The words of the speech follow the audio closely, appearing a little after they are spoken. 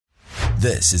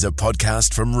This is a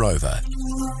podcast from Rover.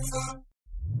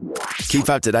 Keep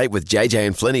up to date with JJ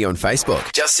and Flinny on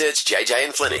Facebook. Just search JJ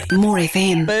and Flinny. More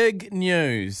FM. Big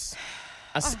news.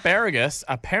 Asparagus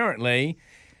apparently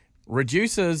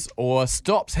reduces or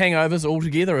stops hangovers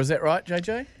altogether. Is that right,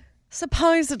 JJ?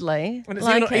 Supposedly. And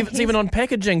it's even on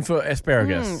packaging for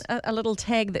asparagus. A little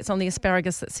tag that's on the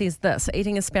asparagus that says this: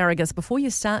 eating asparagus before you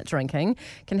start drinking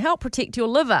can help protect your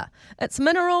liver. Its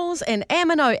minerals and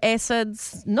amino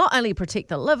acids not only protect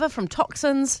the liver from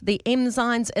toxins, the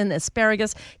enzymes in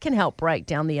asparagus can help break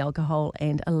down the alcohol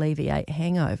and alleviate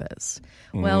hangovers.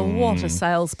 Well, what a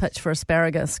sales pitch for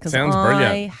asparagus, because Sounds I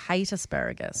brilliant. hate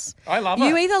asparagus. I love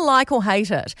You it. either like or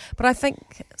hate it, but I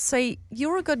think, see,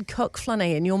 you're a good cook,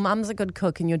 Flinny, and your mum's a good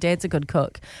cook and your dad's a good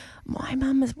cook. My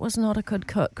mum was not a good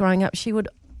cook growing up. She would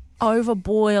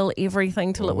overboil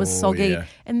everything till it was soggy, yeah.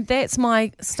 and that's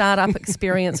my startup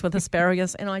experience with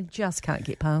asparagus, and I just can't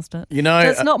get past it. You know,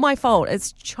 it's not my fault.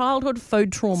 It's childhood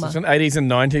food trauma. It's an 80s and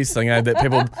 90s thing, that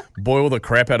people boil the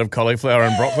crap out of cauliflower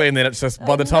and broccoli, and then it's just,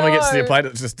 by the time it gets to their plate,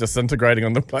 it's just disintegrating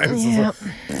on the plate. It's just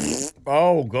like,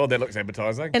 oh, God, that looks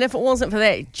appetising. And if it wasn't for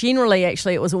that, generally,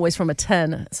 actually, it was always from a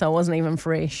tin, so it wasn't even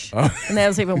fresh. And that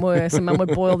was even worse, and Mum would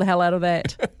boil the hell out of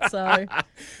that. So,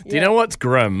 Do you know what's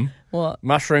grim? what?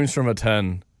 Mushrooms from a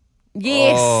tin.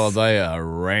 Yes. Oh, they are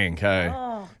rank, eh?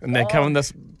 And they come in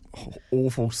this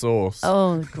awful sauce.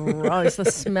 Oh, gross! The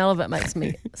smell of it makes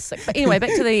me sick. But anyway, back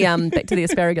to the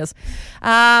asparagus.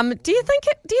 Do you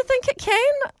think it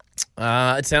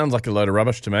can? It sounds like a load of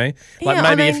rubbish to me. Like Yeah,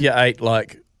 maybe I if mean- you ate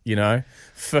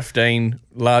 15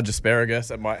 large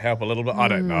asparagus, it might help a little bit. I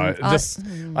don't know.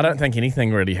 I don't think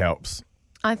anything really helps.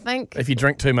 I think. If you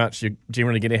drink too much, you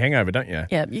generally get a hangover, don't you?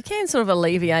 Yeah, you can sort of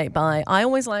alleviate by. I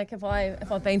always like if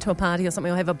I've been to a party or something,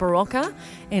 I'll have a Barocca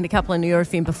and a couple of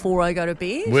Nurofen before I go to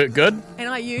bed. Work good? And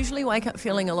I usually wake up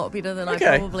feeling a lot better than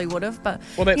Okay. I probably would have. But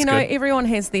Well, that's good. everyone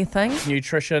has their thing.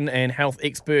 Nutrition and health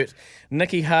expert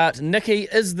Nikki Hart. Nikki,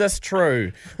 is this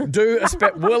true?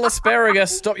 Will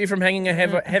asparagus stop you from having a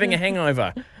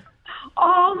hangover?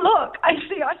 Oh, look, I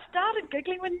started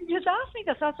giggling when you asked me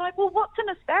this. I was like, well, what's an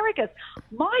asparagus?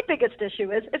 My biggest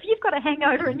issue is if you've got a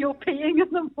hangover and you're peeing in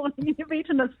the morning and you've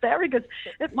eaten asparagus,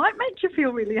 it might make you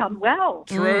feel really unwell.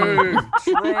 True.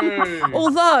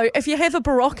 Although, if you have a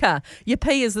Barocca, your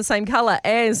pee is the same colour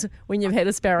as when you've had No,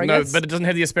 asparagus. but it doesn't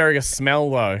have the asparagus smell,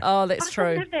 though. Oh, that's I true.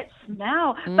 don't have that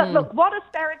smell. But look, what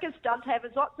asparagus does have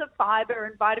is lots of fibre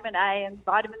and vitamin A and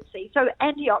vitamin C. So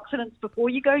antioxidants before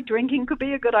you go drinking could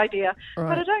be a good idea. Right.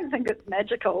 But I don't think it's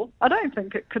magical. I don't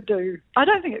think it could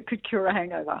cure a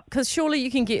hangover. Because surely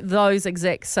you can get those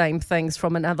exact same things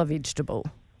from another vegetable.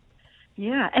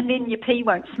 Yeah, and then your pee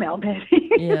won't smell bad.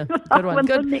 Yeah, good one. The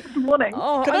Good. next morning.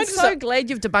 Oh, Can I I'm just so say- glad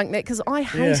you've debunked that, because I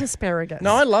hate Yeah. asparagus.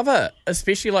 No, I love it,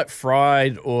 especially like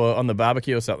fried or on the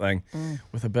barbecue or something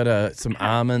with a bit of some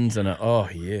almonds and oh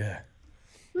yeah.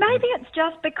 Maybe it's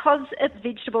just because it's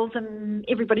vegetables and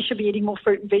everybody should be eating more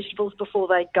fruit and vegetables before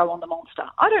they go on the monster.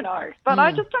 I don't know. But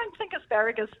I just don't think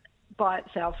asparagus by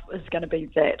itself is going to be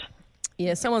that.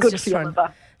 Yeah, someone's Good just for your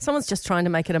liver. trying to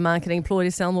make it a marketing ploy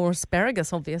to sell more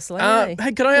asparagus, obviously. eh?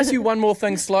 Hey, can I ask you one more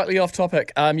thing slightly off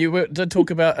topic? You did talk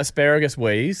about asparagus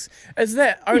wheeze. Is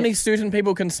that only certain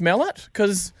people can smell it?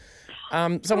 Because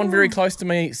someone very close to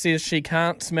me says she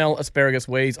can't smell asparagus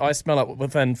wheeze. I smell it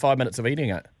within 5 minutes of eating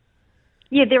it.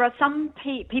 Yeah, there are some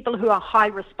people who are high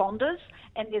responders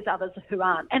and there's others who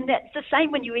aren't. And that's the same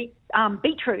when you eat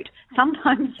beetroot.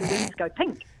 Sometimes your wings go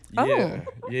pink.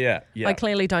 Yeah. I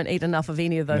clearly don't eat enough of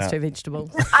any of those No. two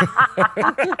vegetables.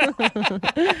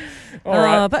 All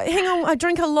right. But hang on, I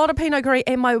drink a lot of Pinot Gris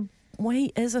and my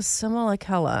wheat is a similar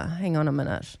colour. Hang on a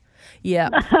minute. Yeah.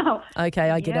 Okay,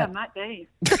 I get Yeah, it. might be.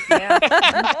 Yeah.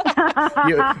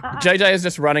 JJ is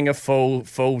just running a full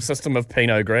system of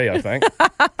Pinot Gris, I think.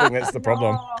 I think that's the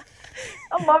problem.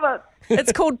 I love it.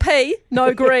 It's called P,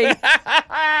 no Gris.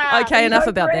 Okay, enough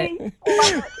about that.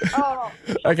 Oh.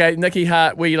 Okay, Nikki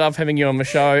Hart, we love having you on the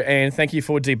show, and thank you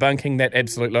for debunking that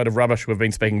absolute load of rubbish we've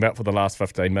been speaking about for the last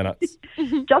 15 minutes.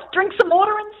 Just drink some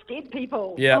water instead,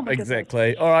 people. Yeah, Oh my goodness.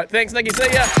 exactly. All right, thanks, Nikki.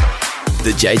 See ya.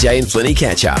 The JJ and Flinny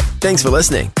catch up. Thanks for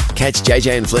listening. Catch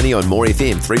JJ and Flinny on More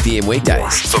FM 3 p.m.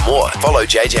 weekdays. For more, follow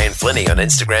JJ and Flinny on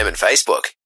Instagram and Facebook.